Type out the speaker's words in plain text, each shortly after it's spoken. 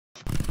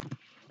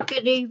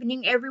Good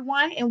evening,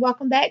 everyone, and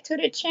welcome back to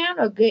the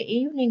channel. Good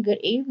evening, good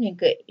evening,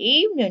 good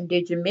evening.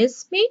 Did you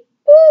miss me?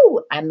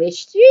 Ooh, I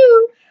missed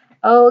you.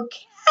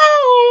 Okay,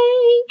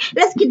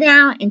 let's get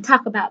down and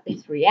talk about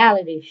this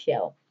reality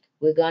show.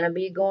 We're going to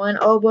be going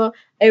over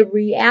a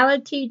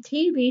reality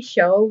TV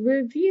show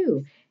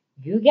review.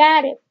 You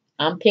got it.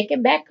 I'm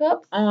picking back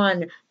up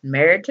on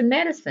Married to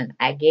Medicine.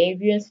 I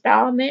gave you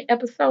installment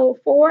episode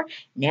 4.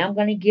 Now I'm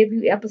going to give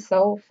you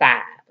episode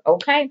 5.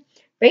 Okay?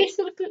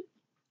 Basically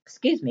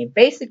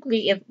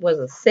it was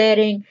a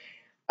setting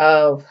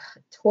of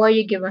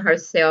Toya giving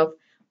herself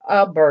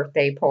a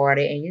birthday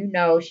party,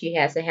 and she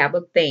has to have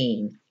a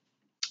theme.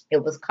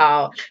 It was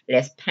called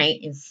Let's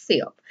Paint and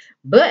Sip.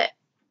 But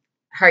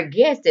her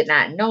guests did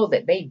not know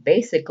that they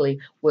basically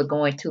were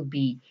going to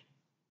be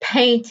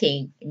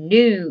painting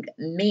nude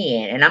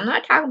men. And I'm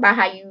not talking about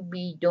how you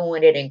be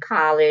doing it in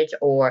college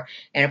or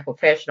in a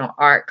professional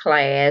art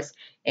class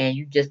and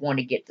you just want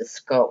to get the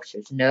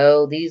sculptures.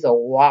 No, these are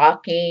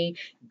walking,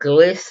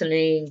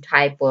 glistening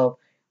type of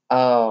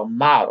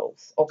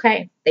models.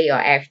 Okay, they are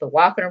actually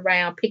walking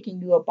around, picking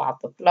you up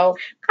off the floor.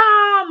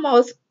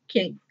 Almost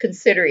can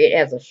consider it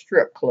as a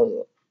strip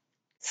club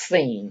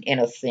scene in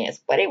a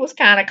sense, but it was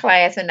kind of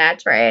classy, not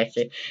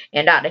trashy.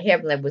 And Dr.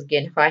 Heavenly was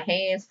getting her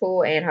hands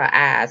full and her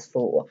eyes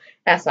full.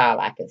 That's all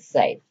I can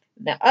say.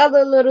 The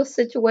other little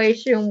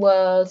situation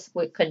was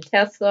with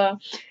Contessa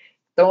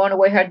throwing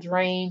away her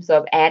dreams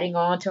of adding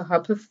on to her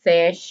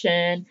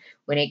profession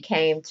when it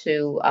came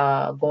to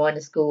going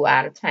to school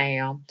out of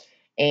town.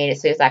 And it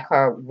seems like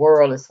her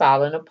world is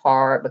falling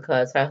apart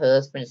because her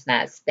husband is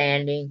not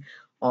standing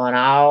on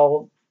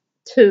all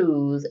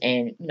twos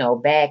and,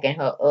 backing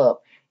her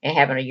up and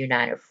having a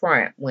united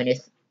front when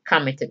it's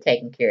coming to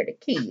taking care of the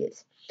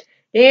kids.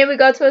 Then we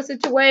go to a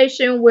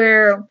situation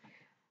where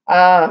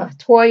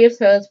Toya's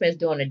husband is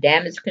doing a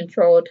damage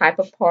control type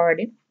of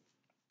party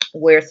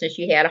where since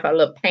she had her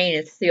little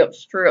painted silk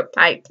strip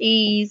type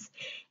tees,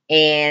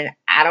 and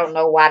I don't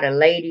know why the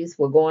ladies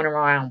were going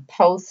around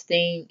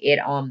posting it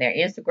on their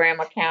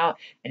Instagram account,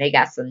 and they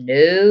got some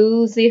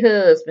nosy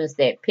husbands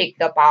that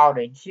picked up all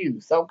the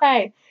juice,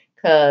 okay?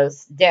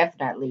 Because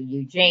definitely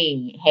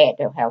Eugene had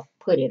to have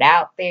put it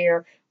out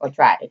there or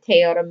tried to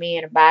tell the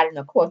men about it. And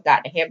of course,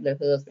 Dr. Hebler's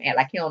husband acted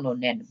like he don't know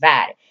nothing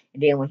about it.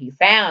 And then when he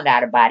found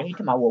out about it, he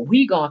told me, well,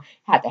 we going to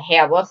have to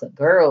have us a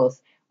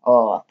girls'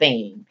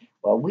 thing.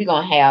 Well, we're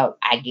going to have,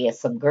 I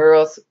guess, some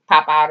girls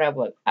pop out of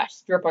a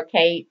stripper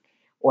cape,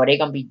 or they're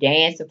going to be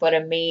dancing for the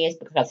men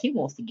because he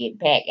wants to get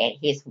back at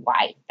his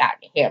wife,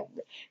 Dr. Helen.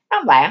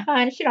 I'm like,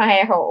 honey, she don't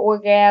have her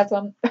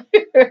orgasm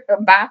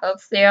by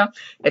herself.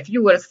 If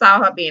you would have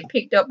saw her being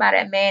picked up by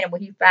that man and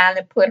when he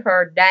finally put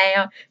her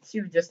down,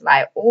 she was just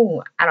like,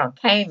 oh, I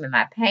don't came in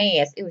my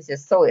pants. It was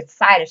just so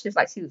exciting. She was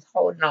like she was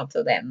holding on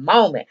to that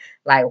moment.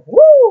 Like,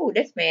 whoo,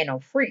 this man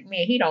don't freak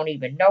me. He don't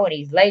even know, and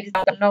these ladies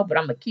don't know, but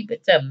I'm going to keep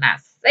it to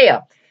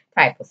myself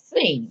type of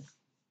scene.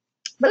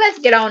 But let's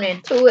get on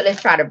into it.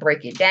 Let's try to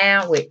break it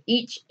down with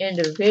each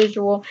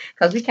individual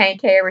because we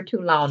can't carry too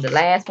long. The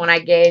last one I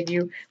gave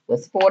you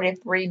was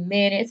 43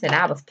 minutes, and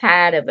I was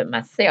tired of it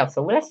myself.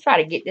 So let's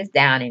try to get this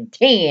down in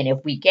 10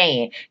 if we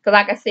can. Because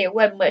like I said, it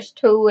wasn't much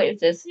to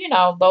it. It's just,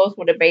 those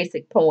were the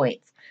basic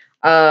points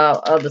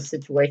of the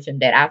situation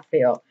that I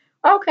felt,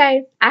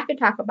 okay, I can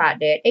talk about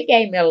that. It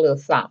gave me a little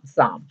something,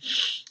 something.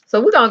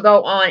 So we're gonna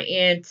go on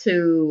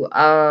into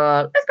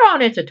let's go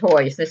on into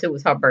Toya since it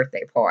was her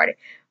birthday party.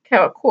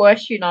 Of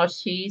course,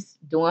 she's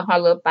doing her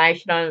little thing.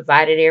 She done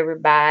invited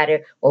everybody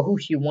or who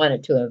she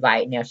wanted to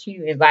invite. Now, she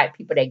invite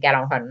people that got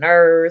on her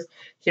nerves.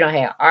 She don't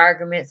have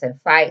arguments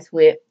and fights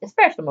with,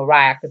 especially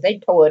Mariah, because they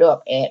tore it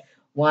up at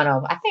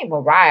I think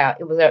Mariah,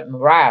 it was at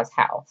Mariah's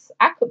house.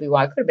 I could be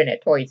wrong. It could have been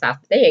at Tori's house.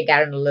 But they had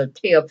got in a little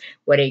tip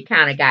where they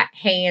kind of got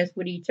hands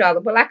with each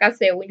other. But like I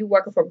said, when you're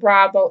working for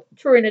Bravo,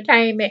 True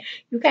Entertainment,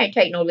 you can't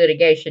take no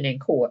litigation in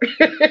court.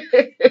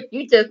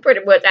 You just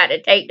pretty much have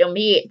to take them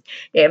hits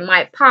that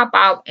might pop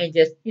out and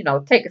just,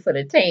 take it for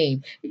the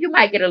team. You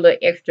might get a little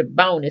extra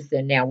bonus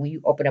in there when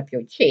you open up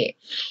your check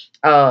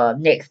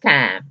next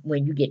time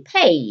when you get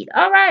paid.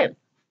 All right.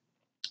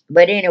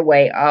 But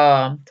anyway,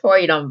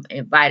 Toya done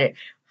invited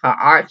her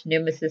arch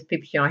nemesis,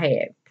 people she don't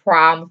had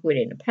problems with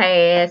in the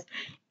past,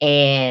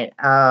 and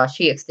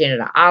she extended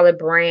an olive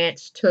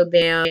branch to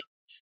them,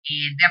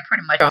 and they're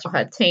pretty much on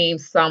her team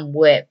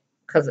somewhat.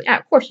 Because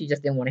of course she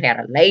just didn't want to have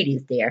the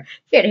ladies there.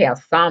 She had to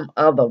have some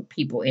other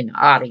people in the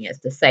audience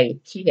to say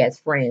she has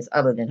friends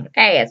other than her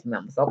cast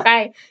members.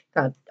 Okay,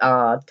 because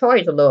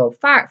Tori's a little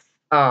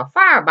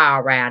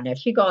fireball around there.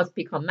 She gonna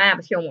speak her mind,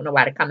 but she don't want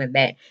nobody coming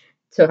back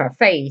to her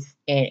face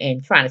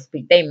and trying to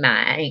speak their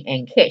mind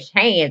and catch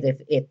hands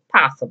if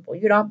possible,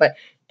 But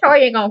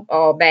Tori ain't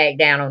gonna back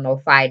down on no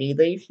fight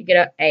either. If she get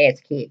her ass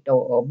kicked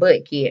or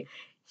butt kicked,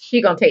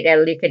 she gonna take that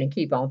licking and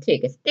keep on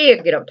ticking.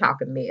 Still get up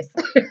talking mess.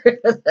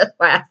 That's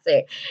why I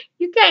said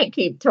you can't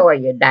keep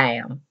Toya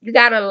down. You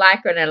gotta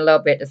like her and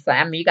love her at the same.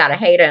 I mean, you gotta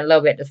hate her and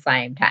love her at the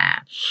same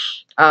time.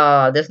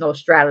 There's no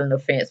straddling the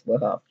fence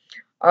with her.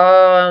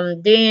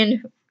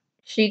 Then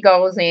she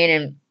goes in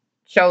and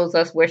shows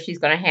us where she's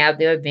gonna have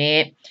the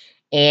event,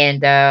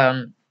 And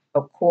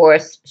of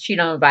course, she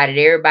done invited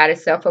everybody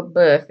except for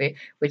Buffy,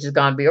 which is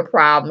gonna be a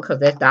problem because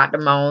that's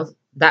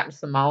Dr.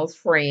 Simone's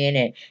friend,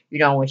 and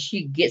when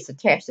she gets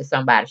attached to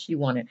somebody, she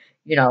wanna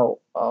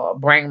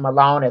bring them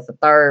along as a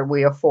third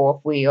wheel,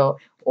 fourth wheel,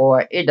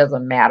 or it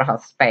doesn't matter her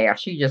spare.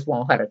 She just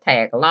want her to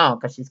tag along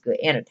because she's good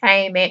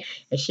entertainment,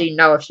 and she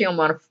know if she don't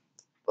want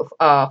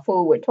to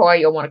fool with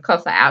Toya or want to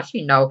cuss her out,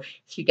 she know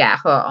she got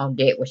her on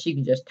deck where she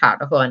can just talk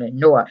to her and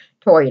ignore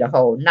Toya the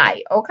whole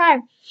night. Okay.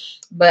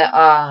 But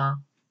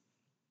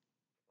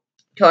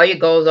Toya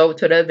goes over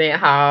to the event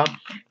hall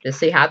to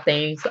see how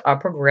things are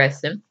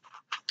progressing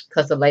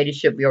because the lady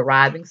should be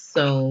arriving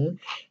soon.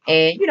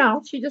 And,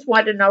 she just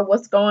wanted to know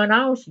what's going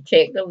on. She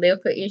checked the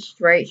liquor is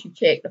straight. She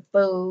checked the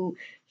food.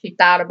 She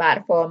thought about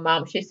it for a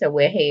moment. She said,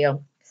 well,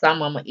 hell,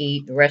 some I'm going to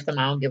eat. The rest of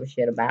them I don't give a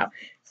shit about.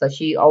 So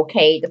she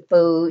okayed the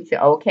food. She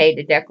okayed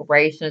the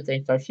decorations.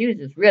 And so she was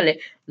just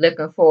really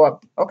looking for,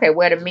 okay,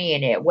 where the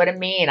men at? Where the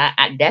men?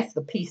 That's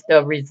the piece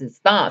of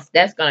resistance.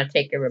 That's going to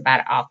take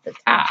everybody off the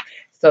top.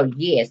 So,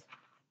 yes,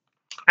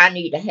 I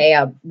need to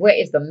have where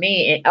is the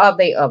men and are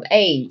they of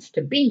age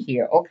to be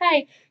here,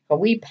 okay? So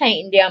we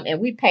painting them and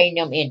we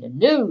painting them in the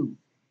nude.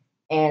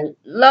 And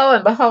lo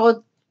and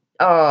behold,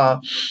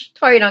 Toya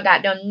done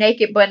got them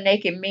naked but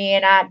naked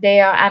men out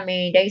there. I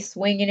mean, they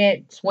swinging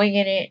it,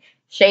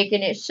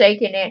 shaking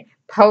it,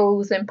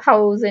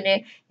 posing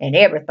it, and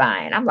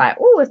everything. I'm like,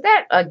 oh, is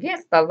that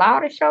against the law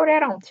to show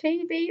that on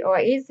TV? Or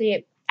is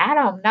it? I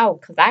don't know.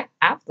 Because I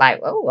was like,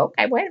 oh,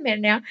 okay, wait a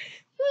minute now.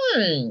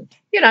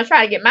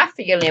 Try to get my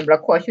feel in, but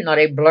of course,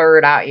 they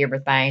blurred out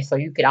everything, so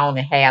you could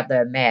only have the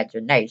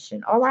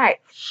imagination. All right.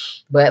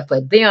 But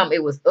for them,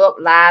 it was up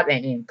live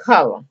and in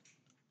color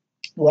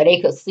where they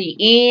could see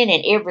in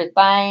and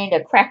everything,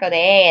 the crack of the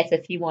ass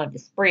if you wanted to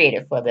spread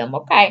it for them,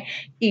 okay?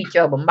 Each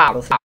of them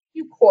models. Of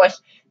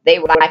course, they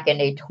were like in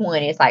their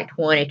 20s, like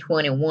 20,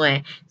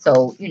 21.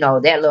 So,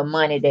 that little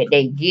money that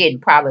they get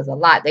probably is a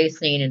lot they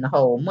seen in the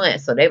whole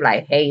month. So they were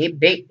like, hey,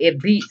 it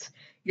beats,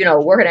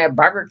 working at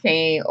Burger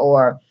King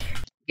or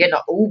getting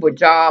an Uber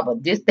job or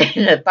this, that,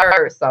 and the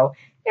third. So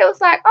it was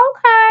like,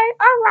 okay,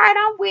 all right,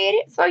 I'm with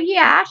it. So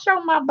yeah, I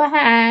show my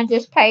behind.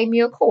 Just pay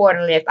me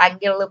accordingly. If I can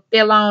get a little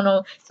fill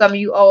on some of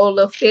you old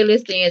little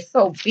fillies, then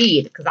so be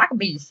it. Because I could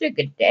be your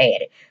sugar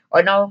daddy.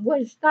 Or no,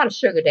 well, it's not a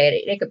sugar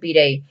daddy. They could be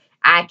they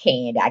eye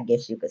candy, I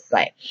guess you could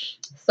say.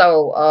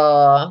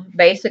 So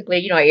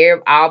basically,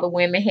 all the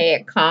women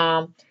had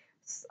come.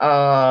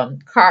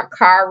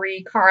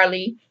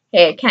 Carly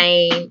had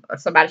came, or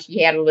somebody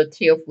she had a little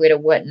tiff with or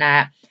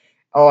whatnot,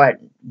 or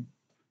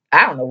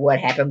I don't know what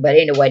happened, but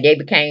anyway, they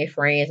became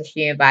friends and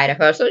she invited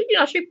her. So,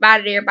 she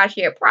invited everybody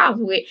she had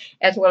problems with,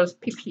 as well as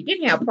people she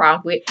didn't have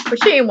problems with,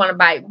 but she didn't want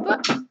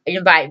to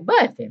invite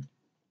Buffy.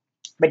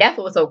 But that's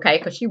what was okay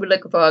because she was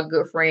looking for a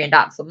good friend,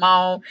 Dr.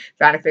 Simone,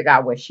 trying to figure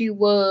out where she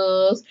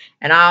was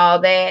and all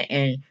that.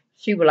 And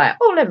she was like,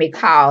 oh, let me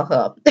call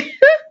her.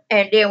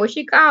 And then when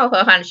she called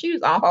her, honey, she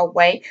was on her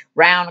way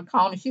round the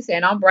corner. She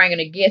said, I'm bringing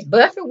a guest.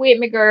 Buffy with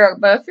me, girl.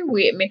 Buffy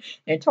with me.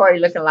 And Tori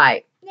looking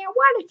like, now,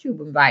 why did you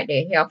invite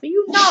that helper?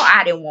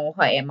 I didn't want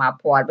her at my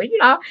party.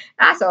 But,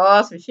 I said,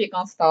 oh, some shit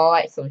gonna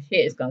start. Some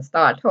shit is gonna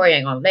start. Tori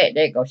ain't gonna let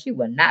that go. She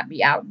will not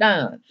be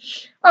outdone.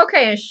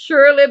 Okay, and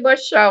surely but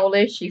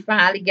surely, she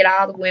finally get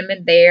all the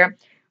women there.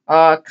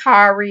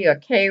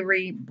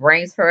 Kari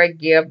brings her a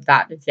gift.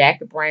 Dr.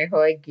 Jackie brings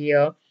her a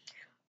gift.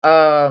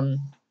 um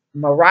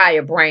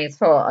Mariah brings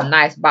her a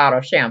nice bottle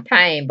of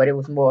champagne, but it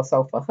was more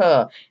so for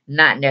her,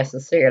 not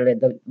necessarily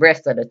the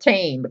rest of the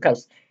team,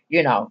 because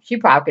she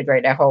probably could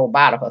drink that whole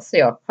bottle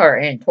herself, her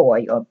and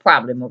Toy, or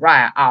probably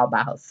Mariah all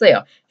by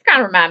herself. She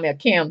kind of remind me of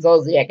Kim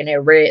Zolciak in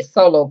that red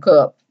solo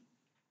cup,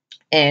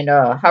 and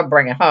her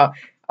bringing her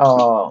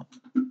uh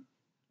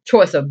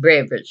choice of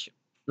beverage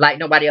like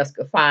nobody else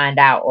could find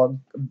out or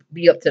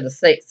be up to the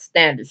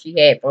standard she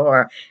had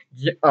for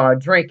her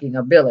drinking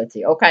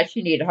ability. Okay,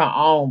 she needed her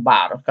own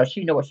bottle because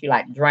she knew what she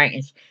liked to drink,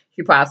 and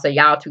she probably said,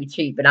 y'all too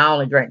cheap and I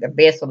only drink the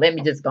best, so let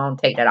me just go and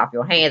take that off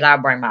your hands. I'll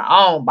bring my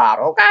own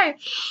bottle. Okay,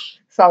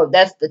 so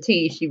that's the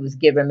tea she was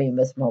giving me,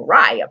 Miss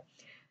Mariah.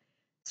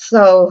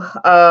 So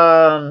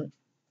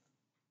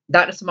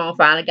Dr. Simone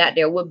finally got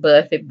there with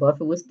Buffy.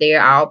 Buffy was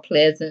there, all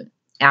pleasant,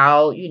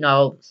 all,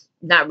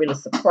 not really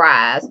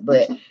surprised,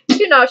 but,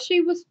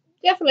 she was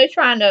definitely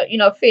trying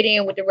to, fit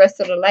in with the rest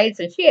of the ladies.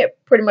 And she had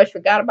pretty much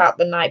forgot about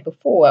the night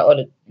before, or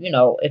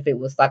if it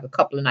was like a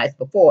couple of nights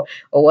before,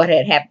 or what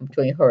had happened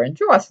between her and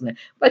Jocelyn.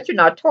 But,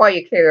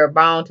 Toya carried her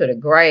bone to the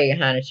grave,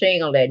 honey. She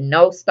ain't gonna let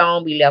no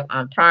stone be left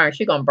unturned.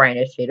 She gonna bring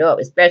that shit up,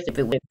 especially if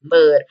it was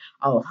mud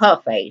on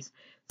her face.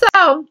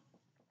 So,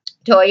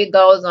 Toya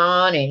goes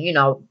on and,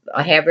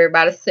 have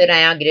everybody sit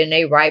down, get in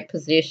their right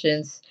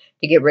positions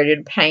to get ready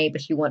to paint.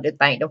 But she wanted to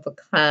thank them for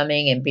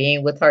coming and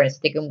being with her and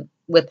sticking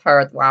with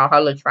her through all her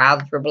little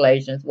trials and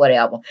tribulations,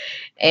 whatever.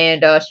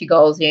 And she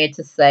goes in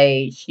to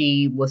say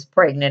she was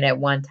pregnant at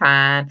one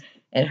time,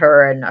 and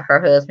her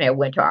husband had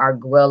went to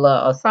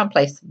Arguilla or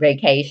someplace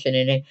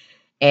vacation,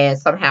 and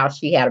somehow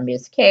she had a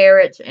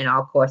miscarriage. And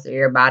of course,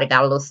 everybody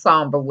got a little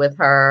somber with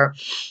her,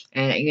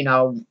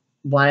 and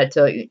wanted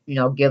to,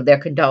 give their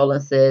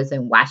condolences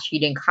and why she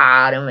didn't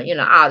call them,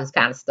 all this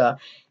kind of stuff.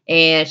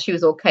 And she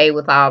was okay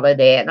with all of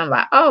that. And I'm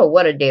like, oh,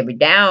 what a Debbie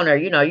Downer.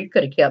 You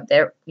could have kept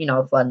that,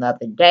 for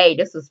another day.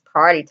 This is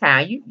party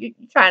time. You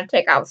trying to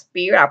take our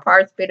spirit, our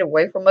party spirit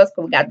away from us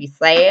because we got to be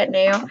sad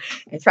now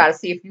and try to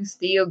see if you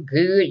still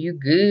good, you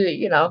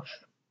good.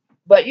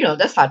 But,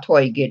 that's how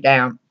Toya get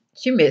down.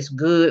 She mixed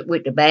good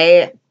with the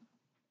bad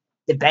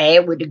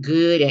with the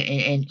good,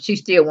 and she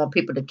still want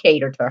people to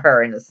cater to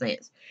her in a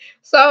sense.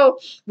 So,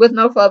 with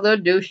no further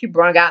ado, she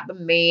brought out the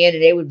men,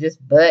 and they were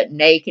just butt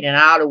naked, and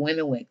all the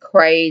women went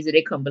crazy.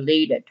 They couldn't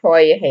believe that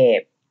Toya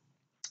had.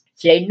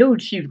 They knew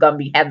she was gonna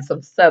be having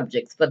some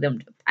subjects for them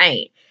to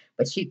paint,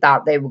 but she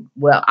thought they were,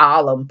 well,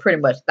 all of them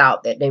pretty much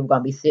thought that they were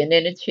gonna be sitting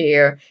in a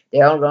chair.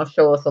 They're only gonna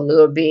show us a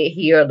little bit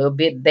here, a little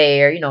bit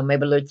there,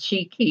 maybe a little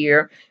cheek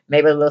here,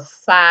 maybe a little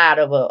side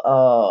of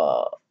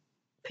a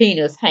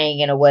penis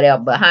hanging or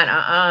whatever. But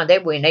honey, they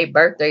were in their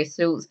birthday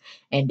suits,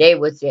 and they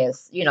was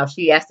just,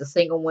 she asked the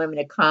single women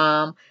to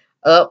come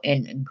up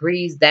and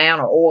grease down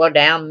or oil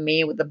down the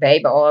men with the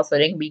baby oil so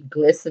they can be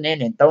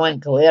glistening and throwing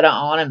glitter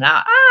on them.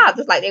 Now,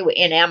 just like they were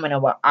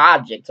inanimate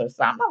objects or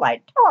something. I'm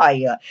like,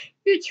 Toya,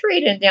 you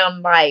treating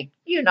them like,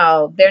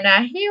 they're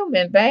not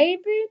human,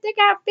 baby. They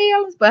got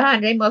feelings, but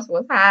honey, they must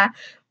was high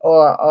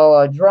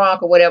or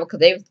drunk or whatever, because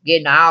they was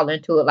getting all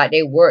into it like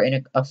they were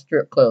in a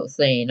strip club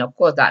scene. Of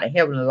course, Dr.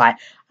 Heaven was like,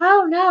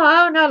 oh no,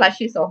 oh no, like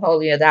she's so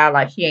holier than thou,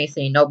 like she ain't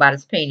seen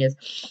nobody's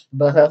penis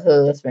but her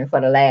husband for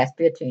the last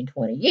 15,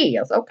 20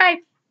 years, okay?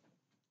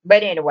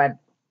 But anyway,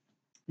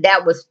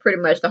 that was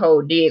pretty much the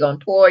whole dig on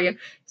Toya,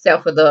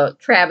 except for the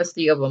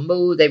travesty of a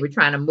move. They were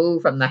trying to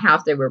move from the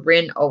house they were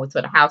renting over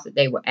to the house that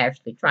they were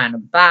actually trying to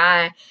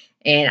buy.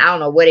 And I don't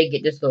know where they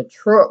get this little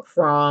truck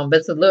from, but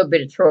it's a little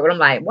bit of truck. And I'm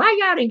like, why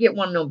y'all didn't get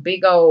one of them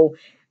big old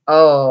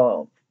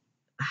uh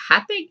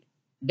I think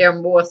they're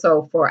more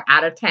so for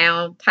out of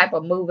town type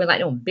of moving,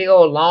 like them big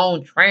old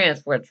long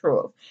transfer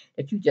trucks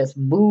that you just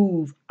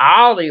move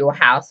all of your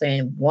house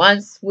in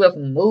one swift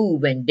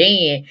move, and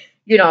then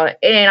it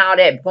ain't all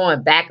that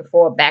going back and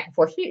forth, back and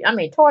forth. I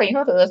mean, Toya and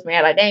her husband,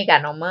 like they ain't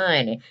got no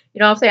money. You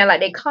know what I'm saying? Like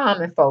they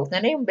common folks,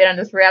 and they've been on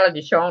this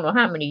reality show I don't know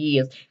how many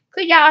years.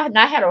 Could y'all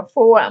not have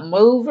afford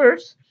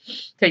movers?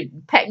 To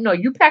pack,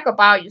 you pack up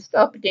all your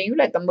stuff, but then you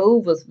let the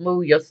movers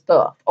move your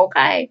stuff,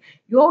 okay?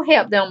 You don't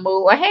help them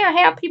move. Or hell,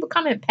 have people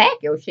come and pack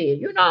your shit.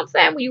 You know what I'm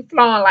saying? When you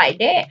flowing like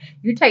that,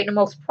 you take the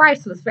most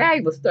priceless,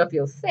 valuable stuff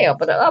yourself.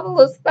 But the other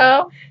little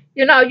stuff,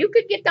 you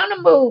could get them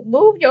to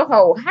move your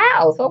whole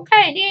house,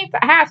 okay? And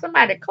then have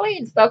somebody to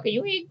clean stuff, and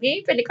you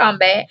ain't finna come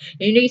back.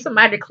 And you need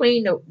somebody to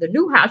clean the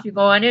new house you're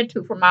going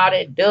into from all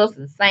that dust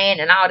and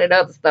sand and all that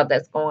other stuff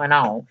that's going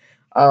on.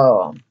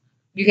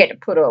 You had to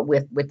put up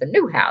with the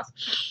new house.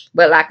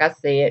 But like I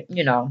said,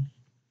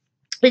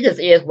 it just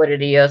is what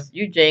it is.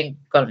 Eugene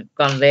gonna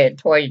let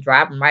Toya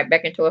drop him right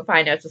back into a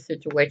financial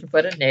situation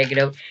for the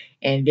negative,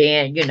 and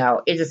then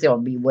it just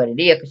gonna be what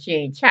it is because she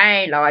ain't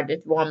changed. Lord,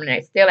 this woman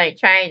that still ain't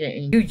changing,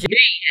 and Eugene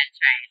ain't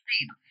changed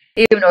either.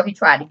 Even though he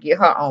tried to get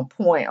her on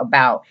point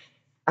about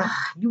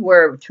you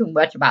worry too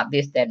much about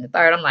this, that, and the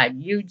third. I'm like,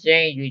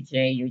 Eugene,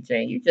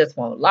 you just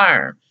won't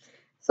learn.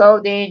 So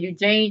then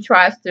Eugene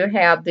tries to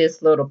have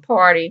this little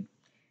party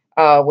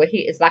where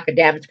he it's like a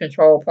damage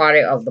control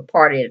party of the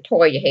party that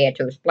Toya had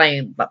to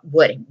explain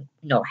what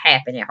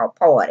happened at her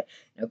party.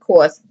 And of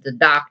course, the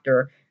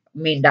doctor,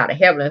 Dr.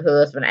 Heavenly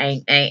husband,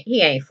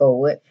 ain't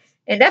for it.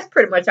 And that's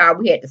pretty much all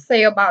we had to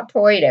say about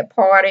Toya, that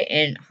party,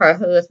 and her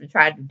husband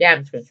trying to do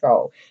damage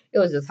control. It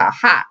was just a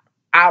hot,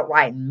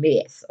 outright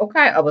mess,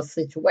 okay, of a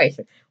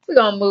situation. We're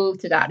gonna move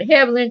to Dr.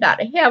 Heavenly.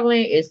 Dr.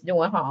 Heavenly is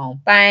doing her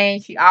own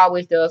thing. She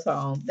always does her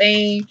own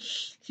thing.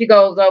 She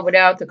goes over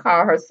there to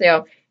call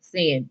herself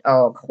seeing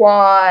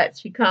Quad.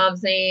 She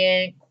comes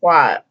in.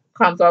 Quad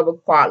comes over.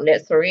 Quad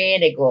lets her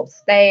in. They go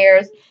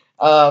upstairs.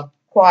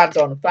 Quad's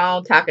on the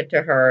phone talking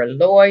to her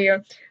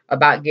lawyer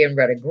about getting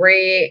rid of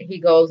Greg. He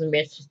goes and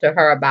mentions to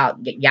her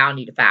about y'all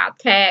need to file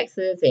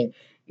taxes, and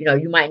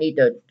you might need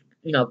to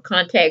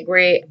contact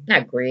Greg.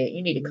 Not Greg.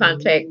 You need to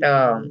contact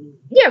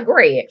yeah,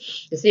 Greg,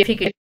 to see if he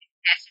can.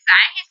 She said, I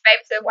ain't his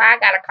baby. Said, why I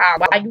gotta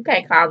call? Why you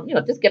can't call?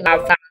 Just get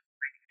my.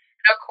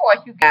 Of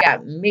course, you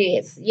got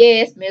Miss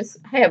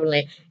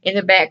Heavenly in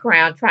the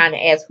background trying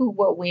to ask who,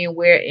 what, when,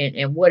 where,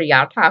 and what are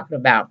y'all talking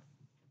about,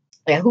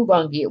 and who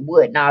gonna get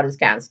what, and all this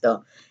kind of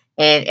stuff.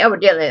 And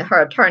evidently,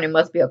 her attorney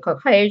must be a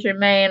Caucasian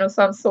man of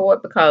some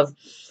sort because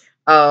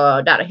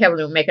Dr.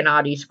 Heavenly was making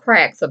all these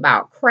cracks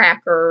about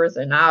crackers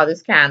and all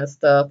this kind of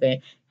stuff.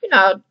 And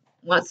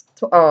once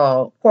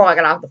Cora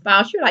got off the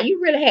phone, she was like,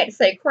 "You really had to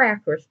say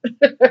crackers,"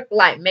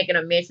 like making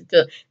a mention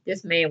to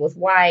this man was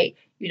white,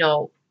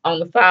 on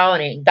the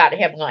phone, and Dr.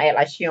 Heavenly gonna act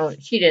like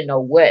she didn't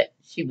know what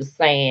she was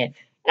saying.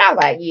 And I was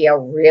like, yeah,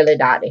 really,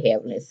 Dr.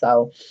 Heavenly.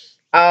 So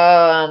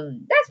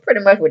that's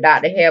pretty much with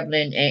Dr.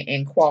 Heavenly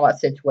and Quad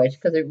situation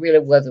because it really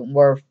wasn't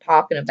worth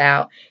talking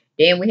about.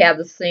 Then we have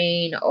the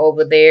scene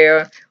over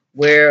there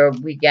where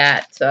we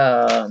got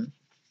let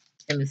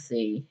me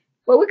see.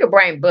 But we could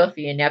bring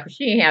Buffy in there because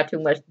she didn't have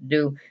too much to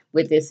do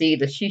with this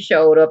either. She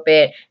showed up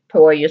at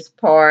Toya's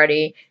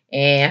party,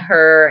 and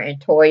her and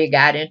Toya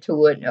got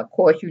into it. And of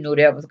course, you knew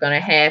that was going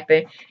to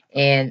happen.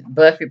 And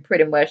Buffy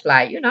pretty much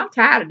like, I'm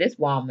tired of this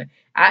woman.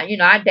 I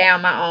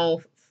down my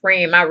own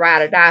friend, my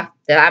ride or die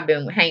that I've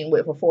been hanging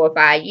with for 4 or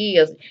 5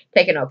 years,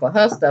 taking up for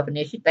her stuff, and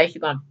then she thinks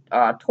she's gonna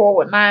tour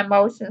with my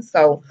emotions.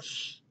 So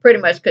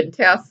pretty much couldn't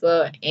tell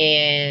her.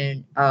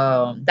 And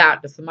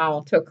Dr.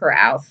 Simone took her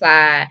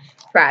outside,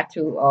 tried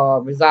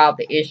to resolve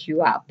the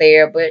issue out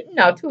there, but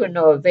to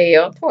no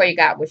avail. Toya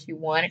got what she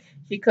wanted.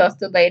 She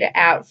cussed her later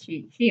out.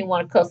 She didn't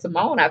want to cuss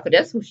Simone out because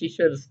that's who she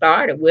should have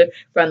started with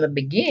from the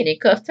beginning.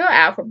 Cussed her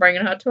out for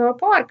bringing her to her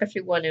party because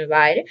she wasn't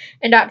invited.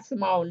 And Dr.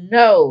 Simone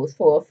knows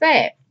for a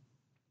fact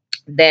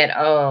that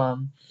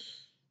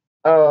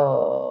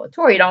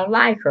Tori don't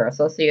like her.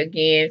 So see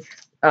again,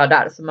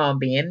 Dr. Simone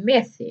being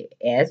messy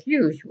as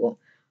usual.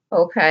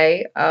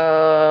 Okay,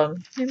 let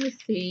me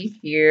see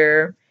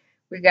here.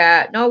 We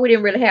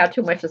didn't really have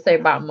too much to say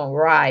about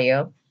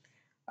Mariah.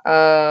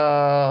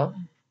 Uh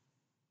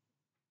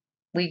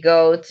we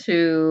go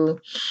to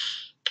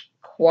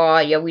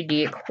Quad. Yeah, we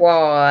did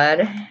Quad.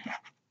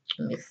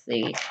 Let me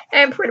see.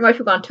 And pretty much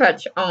we're going to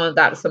touch on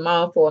Dr.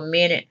 Simone for a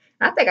minute.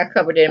 I think I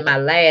covered it in my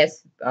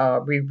last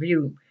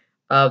review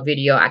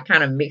video. I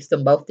kind of mixed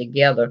them both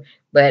together.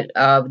 But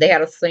they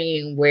had a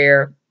scene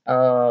where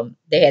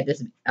they had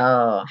this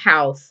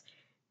house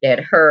that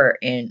her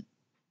and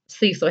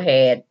Cecil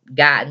had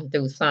gotten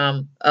through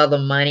some other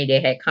money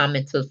that had come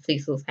into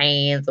Cecil's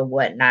hands or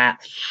whatnot.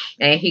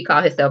 And he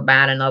called himself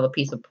buying another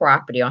piece of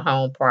property, a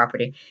home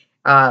property.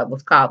 It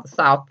was called the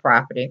South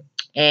property.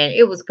 And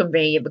it was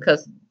convenient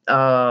because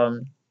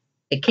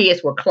the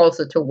kids were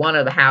closer to one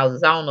of the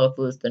houses. I don't know if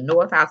it was the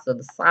North house or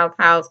the South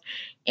house.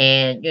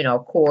 And,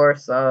 of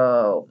course,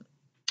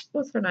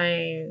 what's her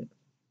name?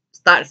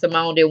 Dr.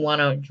 Simone didn't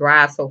want to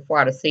drive so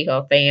far to see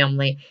her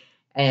family.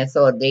 And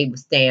so they were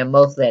staying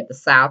mostly at the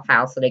South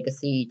house so they could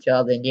see each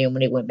other. And then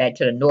when they went back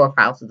to the North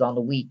house, it was on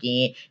the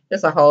weekend.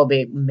 Just a whole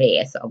big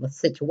mess of a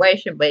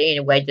situation. But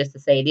anyway, just to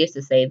say this,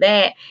 to say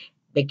that,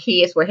 the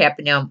kids were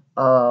helping them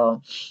what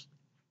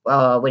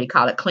do you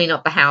call it, clean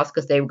up the house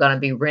because they were going to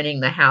be renting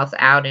the house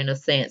out in a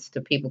sense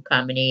to people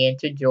coming in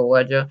to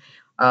Georgia.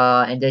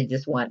 And they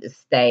just wanted to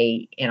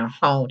stay in a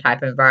home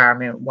type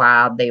environment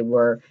while they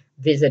were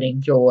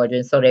visiting Georgia.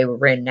 And so they were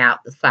renting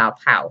out the South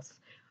house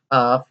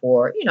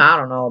for, I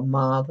don't know, a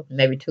month,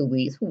 maybe 2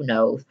 weeks, who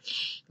knows.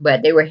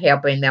 But they were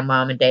helping their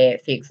mom and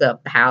dad fix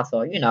up the house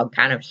or,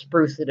 kind of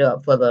spruce it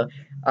up for the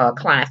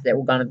clients that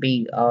were going to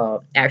be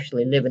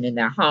actually living in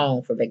their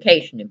home for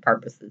vacationing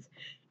purposes.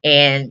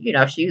 And,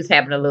 she was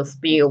having a little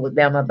spiel with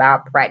them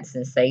about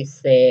practicing safe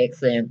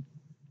sex and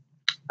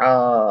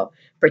uh,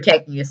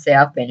 protecting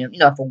yourself. And,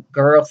 if a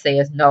girl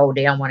says no,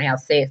 they don't want to have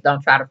sex,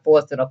 don't try to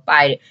force it or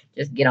fight it.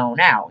 Just get on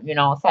out. You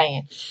know what I'm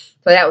saying?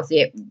 So that was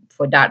it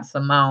for Dr.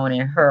 Simone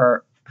and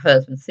her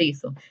husband,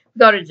 Cecil. We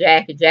go to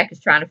Jackie. Jackie's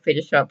trying to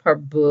finish up her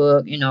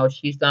book.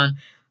 She's done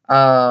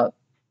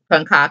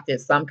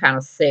concocted some kind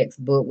of sex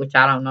book, which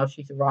I don't know.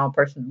 She's the wrong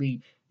person to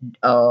be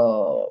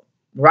uh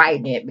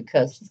writing it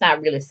because she's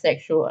not really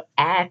sexual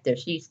active.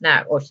 She's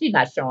not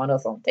showing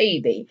us on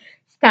TV.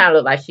 She kind of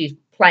look like she's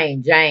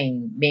playing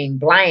Jane, being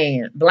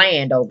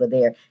bland over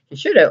there. She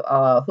should have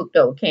hooked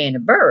up with Candy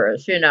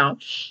Burris.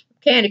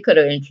 Candy could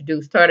have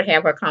introduced her to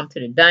have her come to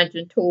the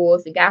dungeon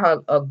tours and got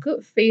her a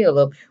good feel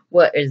of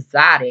what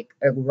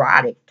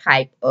erotic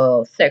type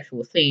of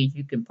sexual scenes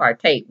you can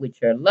partake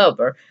with your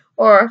lover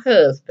or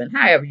husband,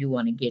 however you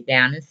want to get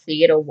down and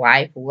see it, a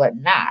wife or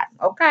whatnot.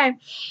 Okay.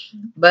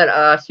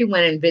 But she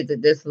went and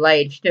visited this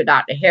lady. She took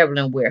Dr.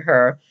 Evelyn with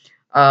her.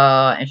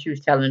 And she was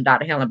telling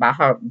Dr. Helen about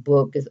her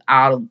book is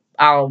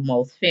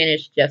almost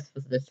finished. Just for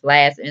this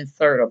last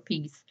insert or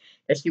piece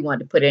that she wanted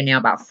to put in there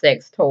about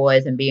sex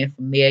toys and being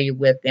familiar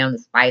with them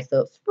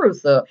to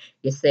spruce up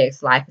your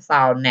sex life. It's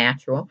all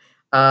natural.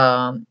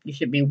 You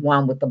should be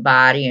one with the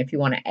body. And if you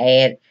want to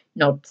add,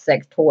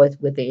 sex toys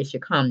with it, it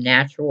should come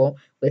natural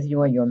with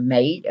you and your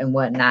mate and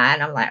whatnot.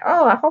 And I'm like,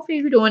 oh, I hope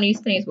you're doing these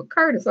things with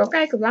Curtis,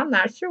 okay? Because I'm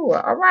not sure.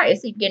 All right,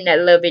 is he getting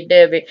that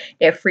lovey-dovey,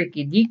 that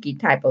freaky-deaky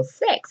type of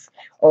sex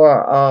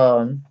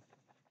or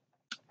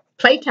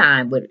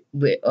playtime with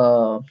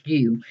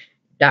you,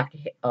 Dr.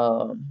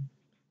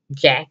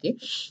 Jackie.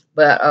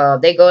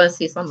 But they go and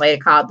see some lady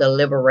called the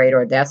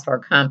Liberator. That's her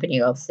company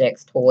of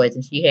sex toys,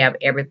 and she have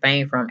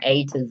everything from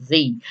A to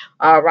Z.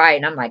 All right,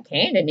 and I'm like,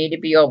 Candy need to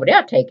be over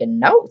there taking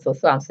notes or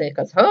something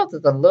because hers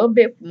is a little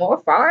bit more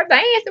far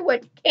advanced than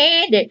what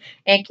Candy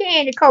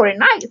Cody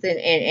Knights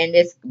and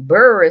this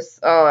Burris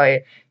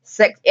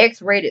sex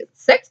X-rated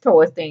sex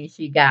toys thing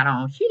she got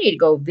on. She need to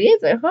go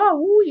visit her.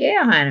 Ooh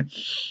yeah, honey.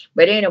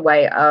 But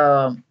anyway,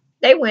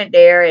 they went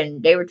there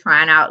and they were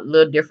trying out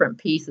little different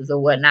pieces or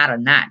whatnot, or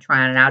not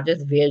trying it out,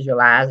 just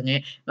visualizing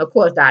it. And of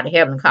course, Dr.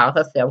 Heaven called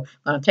herself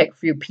going to take a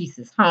few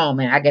pieces home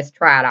and I guess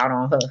try it out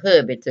on her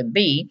hubby to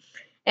be.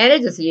 And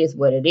it just is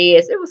what it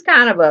is. It was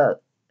kind of a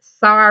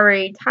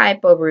sorry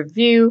type of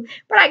review,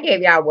 but I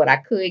gave y'all what I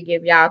could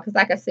give y'all because,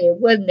 like I said, it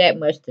wasn't that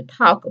much to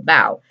talk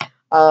about.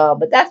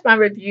 But that's my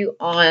review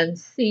on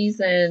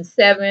season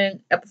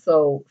 7,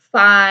 episode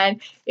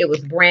 5. It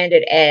was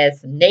branded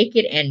as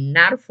Naked and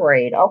Not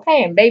Afraid.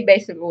 Okay, and they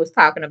basically was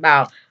talking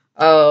about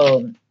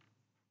um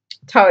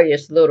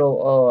Toya's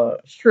little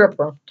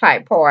stripper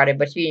type party,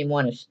 but she didn't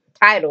want to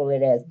title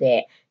it as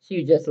that. She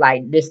was just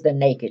like, this the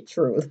naked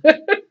truth.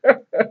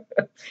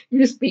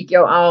 You speak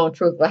your own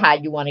truth for how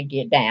you want to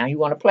get down. You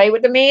want to play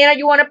with the men or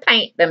you want to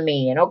paint the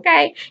men,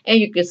 okay? And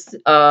you can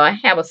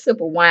have a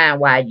sip of wine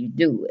while you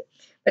do it.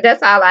 But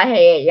that's all I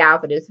had, y'all,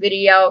 for this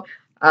video.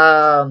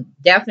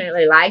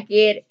 Definitely like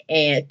it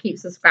and keep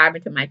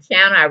subscribing to my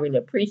channel. I really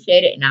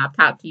appreciate it. And I'll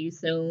talk to you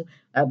soon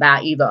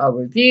about either a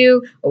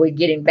review or we're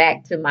getting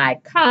back to my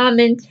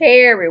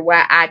commentary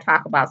where I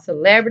talk about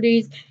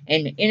celebrities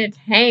and the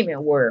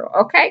entertainment world.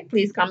 Okay,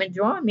 please come and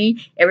join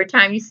me every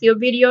time you see a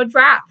video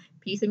drop.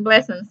 Peace and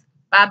blessings.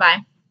 Bye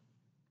bye.